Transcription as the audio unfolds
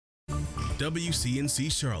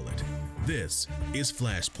WCNC Charlotte. This is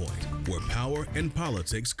Flashpoint, where power and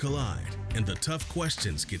politics collide and the tough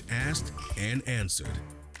questions get asked and answered.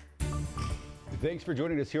 Thanks for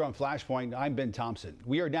joining us here on Flashpoint. I'm Ben Thompson.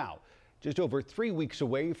 We are now just over 3 weeks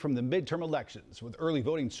away from the midterm elections, with early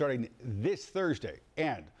voting starting this Thursday.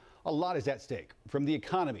 And a lot is at stake, from the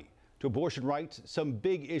economy to abortion rights, some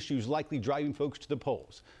big issues likely driving folks to the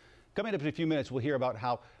polls. Coming up in a few minutes, we'll hear about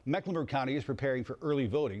how Mecklenburg County is preparing for early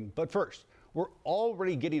voting. But first, we're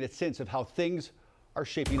already getting a sense of how things are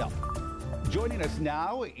shaping up. Joining us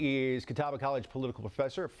now is Catawba College political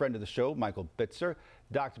professor, friend of the show, Michael Bitzer.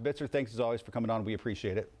 Dr. Bitzer, thanks as always for coming on. We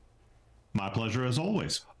appreciate it. My pleasure as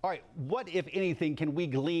always. All right, what, if anything, can we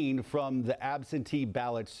glean from the absentee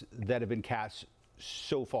ballots that have been cast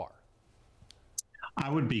so far? I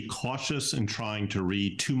would be cautious in trying to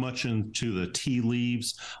read too much into the tea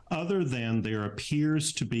leaves, other than there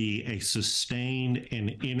appears to be a sustained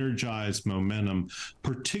and energized momentum,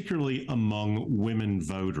 particularly among women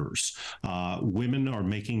voters. Women are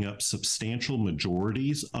making up substantial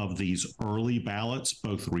majorities of these early ballots,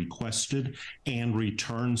 both requested and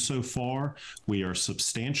returned so far. We are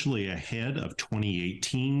substantially ahead of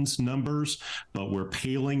 2018's numbers, but we're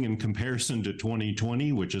paling in comparison to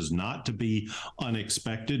 2020, which is not to be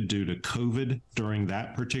unexpected due to COVID during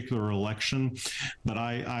that particular election. But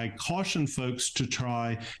I caution folks to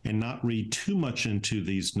try and not read too much into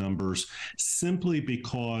these numbers, simply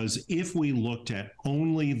because if we looked at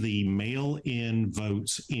only the mail-in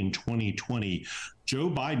votes in 2020, Joe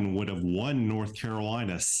Biden would have won North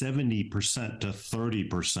Carolina 70% to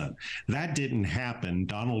 30%. That didn't happen.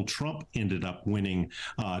 Donald Trump ended up winning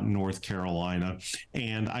North Carolina.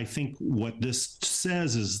 And I think what this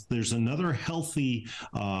says is there's another healthy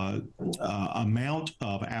amount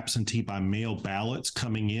of absentee by mail ballots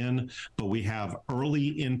coming in, but we have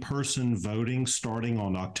early in-person voting starting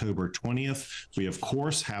on October 20th. We, of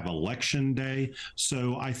course, have Election Day.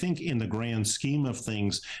 So I think in the grand scheme of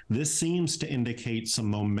things, this seems to indicate some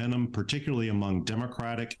momentum, particularly among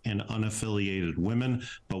Democratic and unaffiliated women,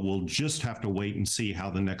 but we'll just have to wait and see how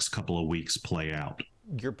the next couple of weeks play out.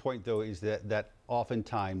 Your point, though, is that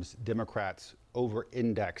oftentimes Democrats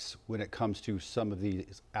over-index when it comes to some of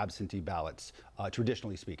these absentee ballots,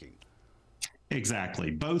 traditionally speaking.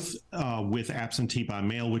 Exactly. Both with absentee by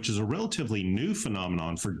mail, which is a relatively new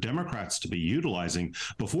phenomenon for Democrats to be utilizing.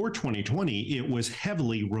 Before 2020, it was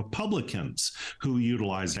heavily Republicans who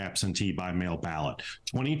utilized absentee by mail ballot.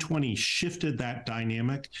 2020 shifted that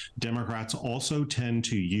dynamic. Democrats also tend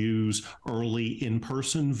to use early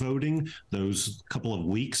in-person voting those couple of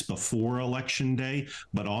weeks before Election Day.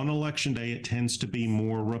 But on Election Day, it tends to be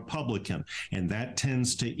more Republican. And that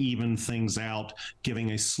tends to even things out,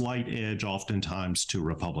 giving a slight edge often times to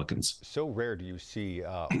Republicans. So rare do you see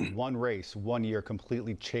one race, 1 year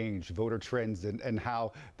completely change voter trends and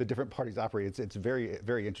how the different parties operate. It's very,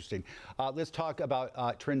 very interesting. Let's talk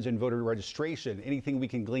about trends in voter registration. Anything we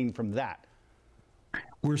can glean from that?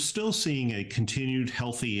 We're still seeing a continued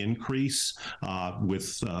healthy increase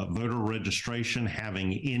with voter registration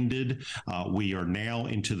having ended. We are now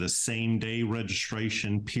into the same day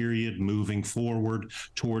registration period moving forward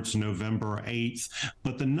towards November 8th.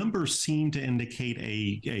 But the numbers seem to indicate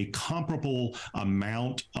a comparable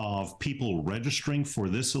amount of people registering for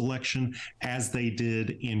this election as they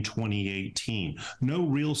did in 2018. No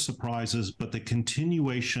real surprises, but the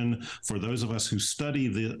continuation for those of us who study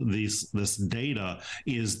this data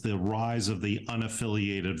is the rise of the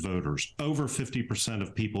unaffiliated voters. Over 50%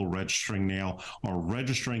 of people registering now are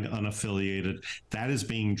registering unaffiliated. That is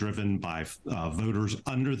being driven by voters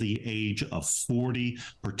under the age of 40,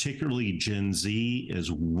 particularly Gen Z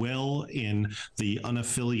is well in the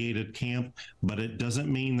unaffiliated camp, but it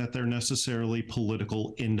doesn't mean that they're necessarily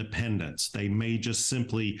political independents. They may just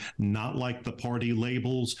simply not like the party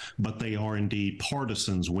labels, but they are indeed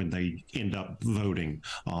partisans when they end up voting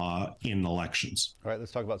in elections. All right,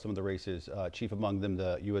 let's talk about some of the races. Chief among them,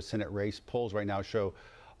 the U.S. Senate race. Polls right now show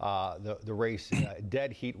the race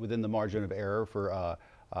dead heat within the margin of error for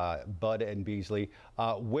Budd and Beasley.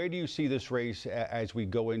 Where do you see this race as we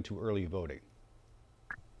go into early voting?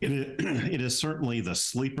 It is certainly the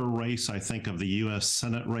sleeper race, I think, of the U.S.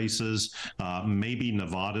 Senate races. Maybe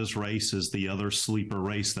Nevada's race is the other sleeper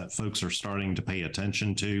race that folks are starting to pay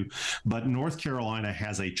attention to. But North Carolina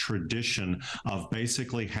has a tradition of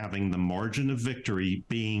basically having the margin of victory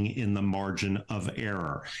being in the margin of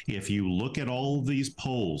error. If you look at all of these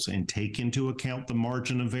polls and take into account the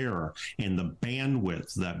margin of error and the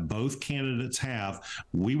bandwidth that both candidates have,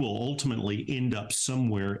 we will ultimately end up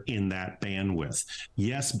somewhere in that bandwidth.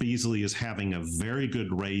 Yes, Beasley is having a very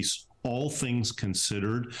good race, all things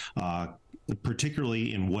considered.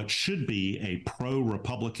 particularly in what should be a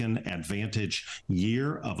pro-Republican advantage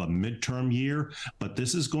year of a midterm year. But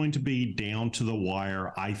this is going to be down to the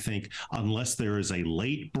wire, I think, unless there is a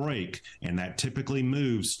late break, and that typically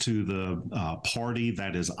moves to the party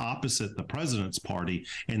that is opposite the president's party,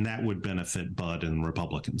 and that would benefit Bud and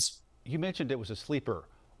Republicans. You mentioned it was a sleeper.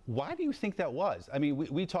 Why do you think that was? I mean,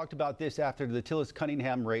 we talked about this after the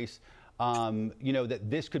Tillis-Cunningham race, that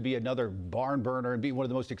this could be another barn burner and be one of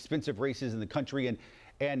the most expensive races in the country.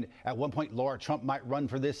 And at one point, Laura Trump might run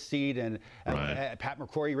for this seat, and Pat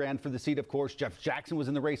McCrory ran for the seat, of course. Jeff Jackson was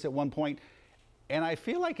in the race at one point. And I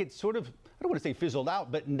feel like it's sort of, I don't want to say fizzled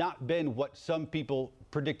out, but not been what some people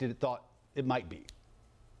predicted, thought it might be.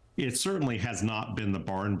 It certainly has not been the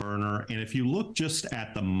barn burner. And if you look just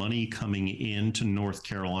at the money coming into North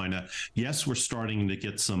Carolina, yes, we're starting to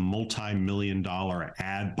get some multi-million-dollar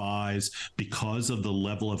ad buys because of the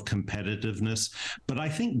level of competitiveness. But I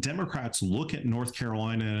think Democrats look at North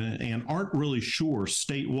Carolina and aren't really sure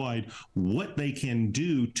statewide what they can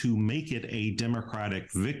do to make it a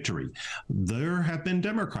Democratic victory. There have been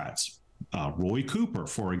Democrats, Roy Cooper,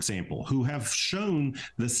 for example, who have shown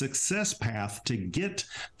the success path to get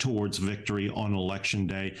towards victory on Election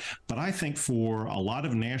Day. But I think for a lot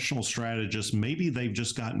of national strategists, maybe they've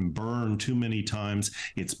just gotten burned too many times.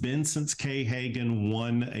 It's been since Kay Hagan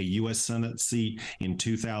won a U.S. Senate seat in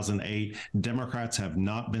 2008. Democrats have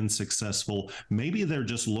not been successful. Maybe they're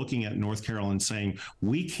just looking at North Carolina and saying,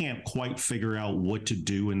 we can't quite figure out what to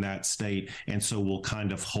do in that state, and so we'll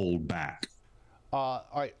kind of hold back. All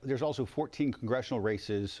right, there's also 14 congressional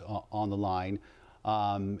races on the line,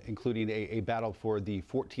 including a battle for the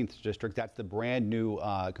 14th district. That's the brand new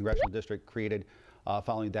congressional district created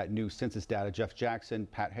following that new census data. Jeff Jackson,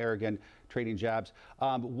 Pat Harrigan, trading jabs.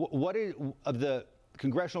 What is, of the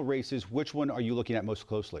congressional races, which one are you looking at most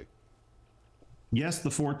closely? Yes, the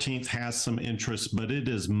 14th has some interest, but it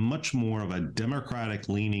is much more of a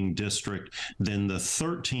Democratic-leaning district than the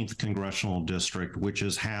 13th congressional district, which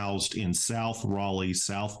is housed in South Raleigh,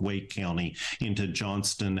 South Wake County, into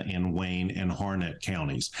Johnston and Wayne and Harnett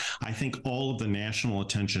counties. I think all of the national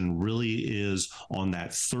attention really is on that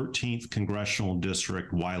 13th congressional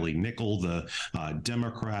district, Wiley Nickel, the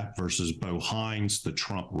Democrat, versus Bo Hines, the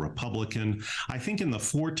Trump Republican. I think in the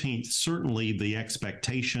 14th, certainly the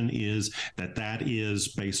expectation is that is,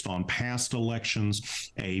 based on past elections,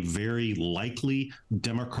 a very likely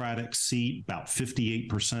Democratic seat, about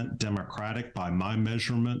 58% Democratic by my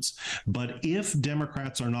measurements. But if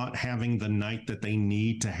Democrats are not having the night that they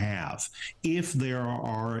need to have, if there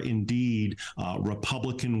are indeed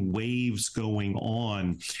Republican waves going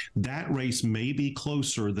on, that race may be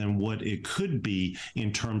closer than what it could be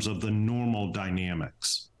in terms of the normal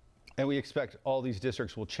dynamics. And we expect all these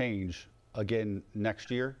districts will change again next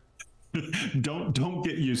year? Don't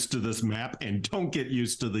get used to this map, and don't get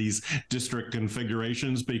used to these district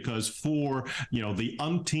configurations, because for the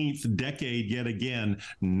umpteenth decade yet again,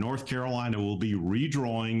 North Carolina will be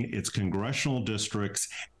redrawing its congressional districts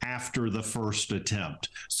after the first attempt.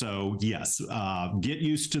 So yes, get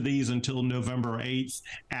used to these until November 8th.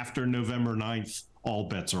 After November 9th, all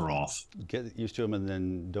bets are off. Get used to them and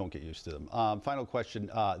then don't get used to them. Final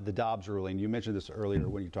question, the Dobbs ruling. You mentioned this earlier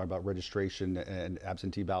when you talked about registration and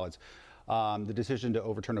absentee ballots. The decision to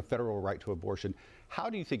overturn a federal right to abortion.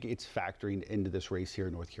 How do you think it's factoring into this race here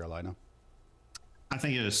in North Carolina? I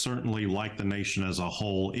think it is certainly, like the nation as a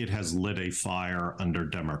whole, it has lit a fire under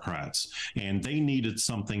Democrats, and they needed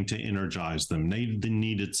something to energize them. They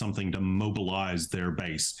needed something to mobilize their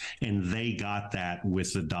base, and they got that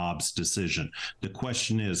with the Dobbs decision. The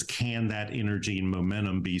question is, can that energy and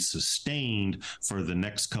momentum be sustained for the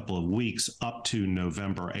next couple of weeks up to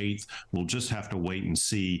November 8th? We'll just have to wait and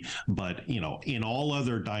see. But, in all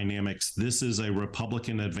other dynamics, this is a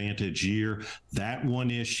Republican advantage year. That one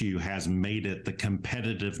issue has made it the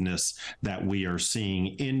competitiveness that we are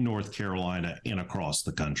seeing in North Carolina and across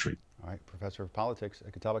the country. All right, Professor of Politics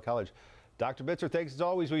at Catawba College. Dr. Bitzer, thanks as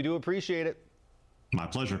always. We do appreciate it. My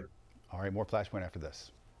pleasure. All right, more Flashpoint after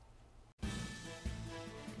this.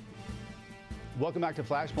 Welcome back to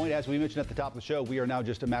Flashpoint. As we mentioned at the top of the show, we are now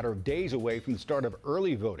just a matter of days away from the start of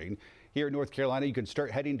early voting. Here in North Carolina, you can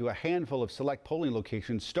start heading to a handful of select polling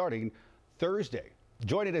locations starting Thursday.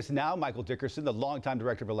 Joining us now, Michael Dickerson, the longtime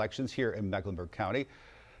director of elections here in Mecklenburg County.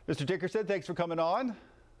 Mr. Dickerson, thanks for coming on.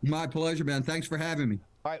 My pleasure, man. Thanks for having me.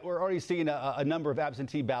 All right, we're already seeing a number of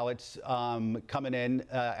absentee ballots coming in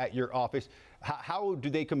at your office. How do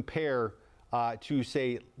they compare to,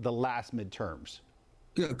 say, the last midterms?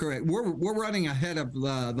 Yeah, correct. We're running ahead of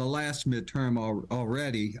the last midterm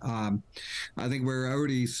already. I think we're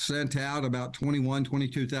already sent out about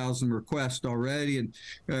 22,000 requests already, and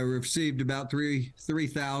received about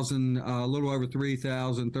 3,000, a little over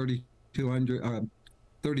 3,000,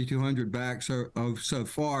 3,200 back so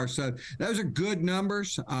far. So those are good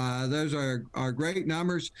numbers. Those are great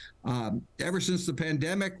numbers. Ever since the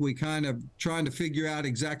pandemic, we kind of trying to figure out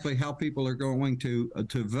exactly how people are going to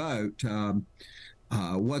vote.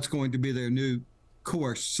 What's going to be their new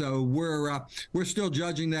course. So we're still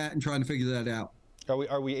judging that and trying to figure that out.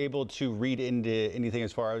 Are we able to read into anything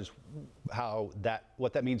as far as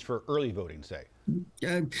what that means for early voting, say?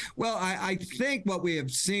 Well, I think what we have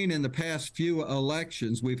seen in the past few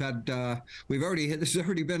elections, this has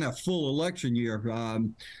already been a full election year.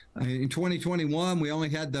 In 2021, we only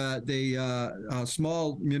had the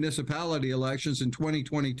small municipality elections. In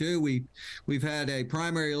 2022, we've had a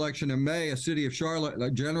primary election in May, a City of Charlotte,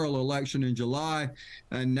 a general election in July,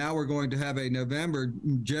 and now we're going to have a November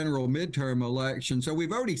general midterm election. So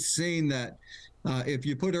we've already seen that. If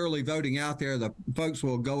you put early voting out there, the folks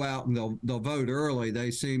will go out and they'll vote early. They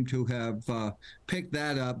seem to have picked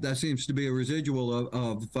that up. That seems to be a residual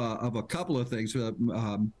of a couple of things.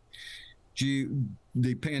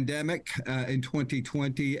 The pandemic in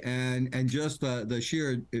 2020 and just the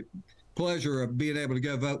sheer pleasure of being able to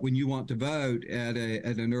go vote when you want to vote at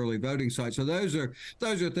an early voting site. So those are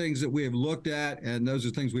things that we have looked at, and those are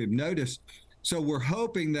things we have noticed. So we're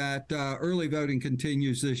hoping that early voting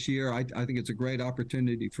continues this year. I think it's a great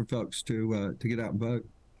opportunity for folks to get out and vote.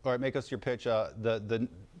 All right, make us your pitch.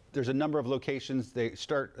 There's a number of locations.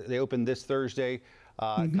 They open this Thursday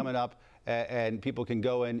coming up, and people can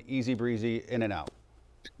go in easy breezy, in and out.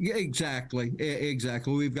 Yeah, exactly.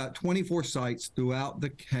 We've got 24 sites throughout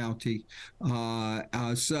the county.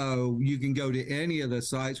 So you can go to any of the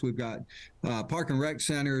sites. We've got park and rec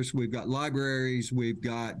centers. We've got libraries. We've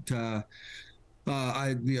got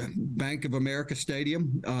Bank of America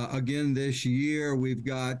Stadium. Again, this year, we've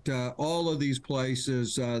got all of these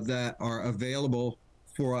places that are available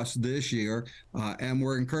for us this year. And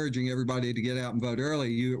we're encouraging everybody to get out and vote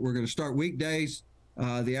early. We're going to start weekdays.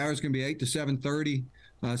 The hours going to be 8 to 7:30.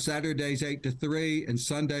 Saturdays 8 to 3, and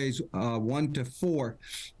Sundays 1 to 4.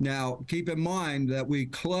 Now, keep in mind that we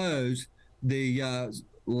close the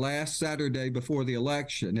last Saturday before the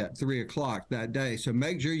election at 3 o'clock that day. So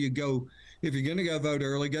make sure you go. If you're going to go vote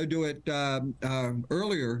early, go do it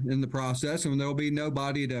earlier in the process, and there'll be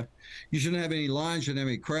nobody you shouldn't have any lines, shouldn't have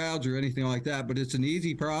any crowds or anything like that, but it's an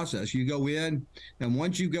easy process. You go in, and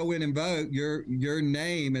once you go in and vote, your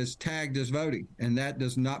name is tagged as voting, and that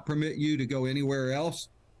does not permit you to go anywhere else,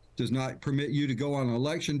 does not permit you to go on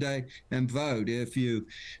election day and vote. If you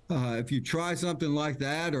try something like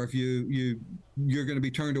that, or if you're going to be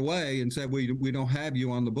turned away and said, we don't have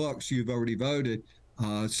you on the books, you've already voted.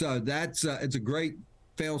 So that's it's a great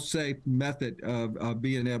fail-safe method of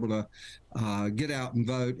being able to get out and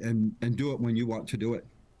vote and do it when you want to do it.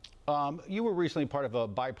 You were recently part of a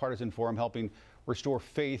bipartisan forum helping restore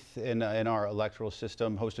faith in our electoral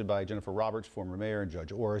system, hosted by Jennifer Roberts, former mayor, and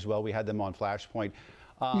Judge Orr as well. We had them on Flashpoint.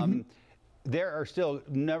 There are still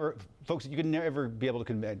folks that you can never be able to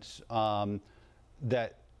convince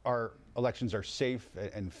that our elections are safe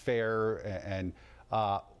and fair and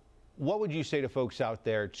what would you say to folks out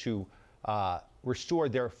there to restore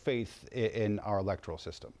their faith in our electoral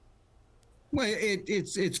system? Well,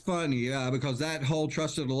 it's funny because that whole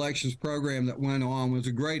trusted elections program that went on was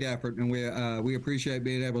a great effort, and we appreciate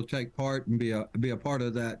being able to take part and be a part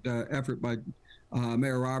of that effort by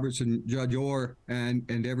Mayor Roberts and Judge Orr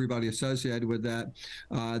and everybody associated with that.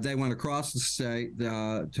 They went across the state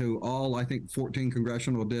to all, I think, 14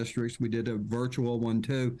 congressional districts. We did a virtual one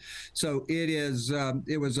too. So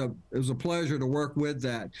it was a pleasure to work with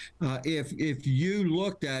that. If you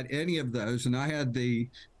looked at any of those, and I had the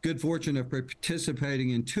good fortune of participating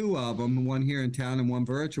in two of them, one here in town and one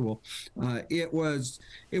virtual. It was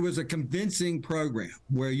a convincing program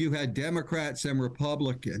where you had Democrats and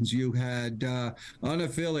Republicans, you had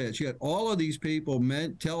unaffiliates, you had all of these people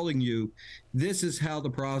telling you this is how the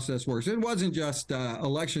process works. It wasn't just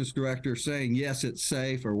elections directors saying, yes, it's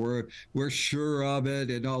safe, or we're sure of it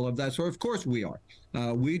and all of that. So of course we are.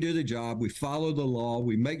 We do the job. We follow the law.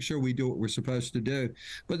 We make sure we do what we're supposed to do.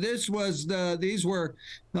 But these were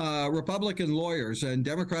Republican lawyers and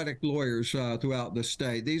Democratic lawyers throughout the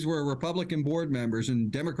state. These were Republican board members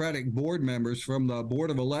and Democratic board members from the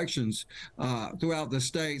Board of Elections throughout the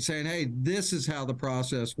state saying, "Hey, this is how the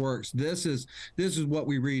process works. This is what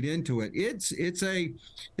we read into it." It's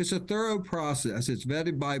a thorough process. It's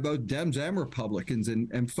vetted by both Dems and Republicans,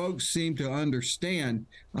 and folks seem to understand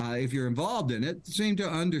if you're involved in it. seem to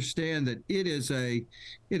understand that it is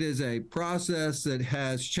a process that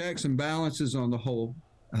has checks and balances on the whole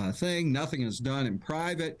thing. Nothing is done in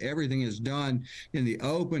private. Everything is done in the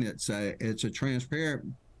open. It's a transparent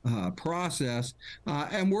process,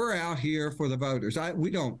 and we're out here for the voters.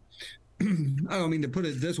 We don't. I don't mean to put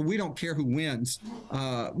it this way. We don't care who wins.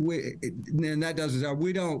 And that doesn't.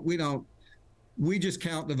 We just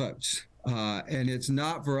count the votes. And it's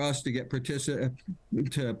not for us to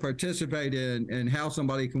participate in how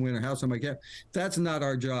somebody can win or how somebody can. That's not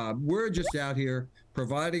our job. We're just out here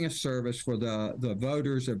providing a service for the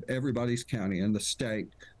voters of everybody's county and the state.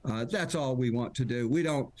 That's all we want to do. We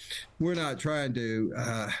don't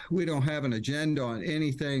have an agenda on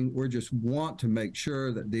anything. We just want to make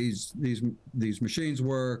sure that these machines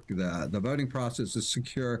work, the voting process is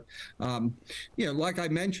secure. Like I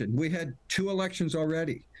mentioned, we had 2 elections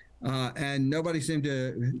already. And nobody seemed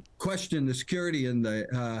to question the security and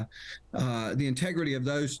the integrity of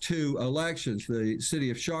those 2 elections, the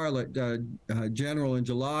city of Charlotte general in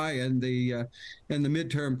July and the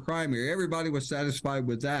midterm primary. Everybody was satisfied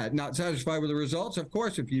with that. Not satisfied with the results. Of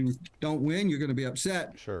course, if you don't win, you're going to be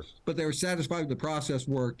upset. Sure. But they were satisfied the process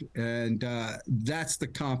worked, and that's the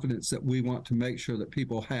confidence that we want to make sure that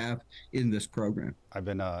people have in this program. I've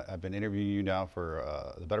been interviewing you now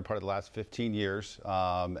for the better part of the last 15 years,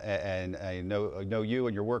 and I know you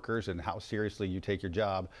and your workers and how seriously you take your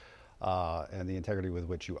job and the integrity with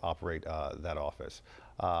which you operate that office.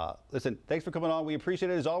 Listen, thanks for coming on. We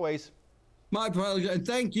appreciate it as always. My pleasure, and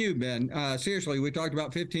thank you, Ben. Seriously, we talked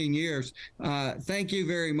about 15 years. Thank you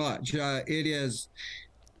very much. It is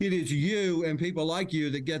you and people like you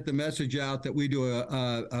that get the message out that we do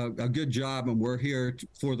a good job and we're here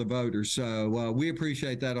for the voters. So we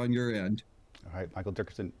appreciate that on your end. All right, Michael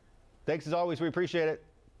Dickerson, thanks as always. We appreciate it.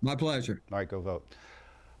 My pleasure. All right, go vote.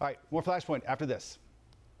 All right, more Flashpoint after this.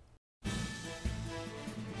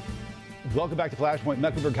 Welcome back to Flashpoint.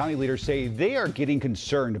 Mecklenburg County leaders say they are getting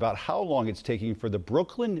concerned about how long it's taking for the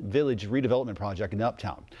Brooklyn Village redevelopment project in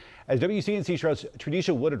Uptown. As WCNC Charlotte's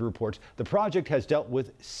Tradisha Woodard reports, the project has dealt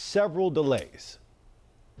with several delays.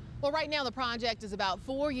 Well, right now the project is about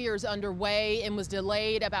 4 years underway and was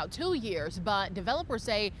delayed about 2 years, but developers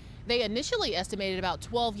say they initially estimated about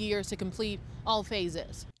 12 years to complete all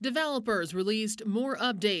phases. Developers released more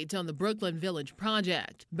updates on the Brooklyn Village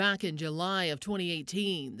project. Back in July of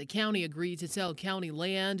 2018, the county agreed to sell county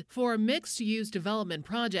land for a mixed-use development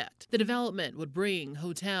project. The development would bring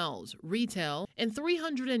hotels, retail, and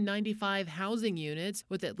 395 housing units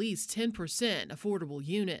with at least 10% affordable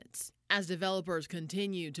units. As developers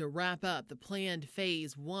continue to wrap up the planned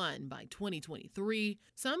Phase 1 by 2023,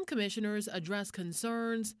 some commissioners address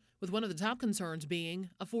concerns, with one of the top concerns being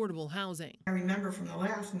affordable housing. I remember from the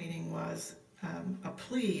last meeting was a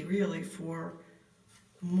plea really for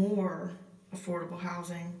more affordable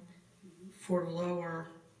housing, for lower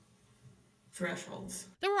thresholds.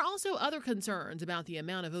 There were also other concerns about the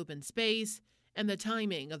amount of open space and the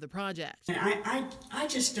timing of the project. I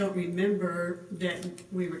just don't remember that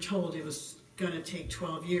we were told it was going to take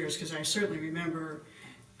 12 years, because I certainly remember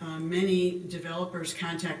many developers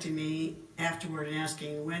contacting me afterward and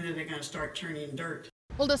asking when are they going to start turning dirt.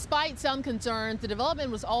 Well, despite some concerns, the development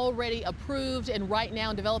was already approved, and right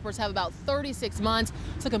now developers have about 36 months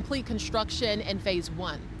to complete construction in Phase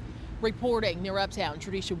 1. Reporting near Uptown,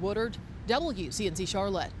 Tradisha Woodard, WCNC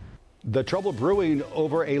Charlotte. The trouble brewing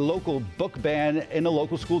over a local book ban in a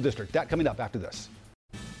local school district. That coming up after this.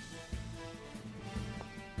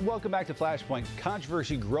 Welcome back to Flashpoint.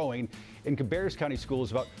 Controversy growing in Cabarrus County schools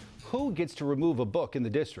about who gets to remove a book in the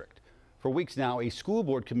district. For weeks now, a school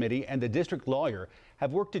board committee and the district lawyer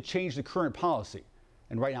have worked to change the current policy.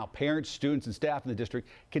 And right now, parents, students, and staff in the district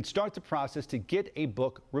can start the process to get a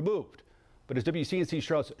book removed. But as WCNC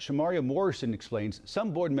Charlotte's Shamaria Morrison explains,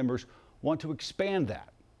 some board members want to expand that.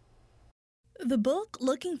 The book,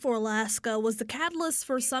 Looking for Alaska, was the catalyst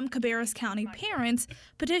for some Cabarrus County parents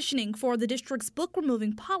petitioning for the district's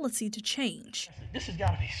book-removing policy to change. This has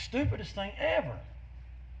got to be the stupidest thing ever.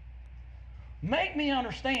 Make me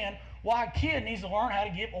understand why a kid needs to learn how to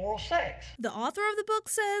give oral sex. The author of the book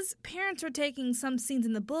says parents are taking some scenes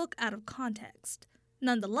in the book out of context.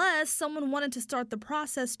 Nonetheless, someone wanted to start the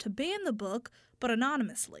process to ban the book, but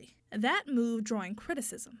anonymously. That move drawing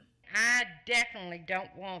criticism. I definitely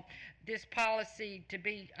don't want this policy to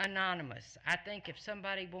be anonymous. I think if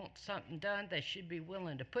somebody wants something done, they should be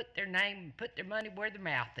willing to put their name and put their money where their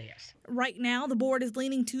mouth is. Right now, the board is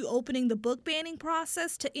leaning to opening the book banning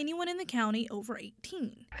process to anyone in the county over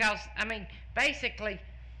 18. Because, I mean, basically,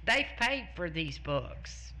 They've paid for these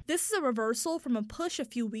books. This is a reversal from a push a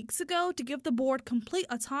few weeks ago to give the board complete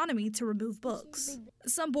autonomy to remove books.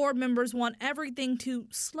 Some board members want everything to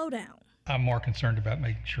slow down. I'm more concerned about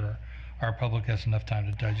making sure our public has enough time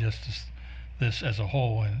to digest this as a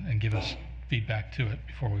whole and give us feedback to it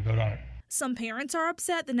before we vote on it. Some parents are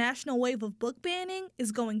upset the national wave of book banning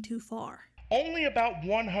is going too far. Only about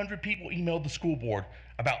 100 people emailed the school board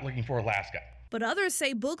about looking for Alaska. But others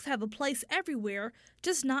say books have a place everywhere,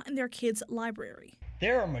 just not in their kids' library.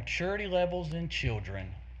 There are maturity levels in children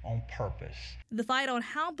on purpose. The fight on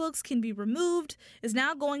how books can be removed is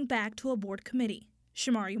now going back to a board committee.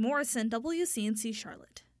 Shamari Morrison, WCNC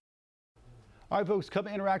Charlotte. All right, folks, come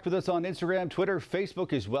interact with us on Instagram, Twitter,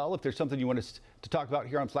 Facebook as well. If there's something you want us to talk about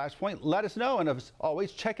here on Flashpoint, let us know. And as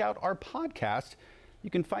always, check out our podcast. You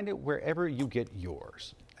can find it wherever you get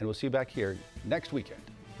yours. And we'll see you back here next weekend.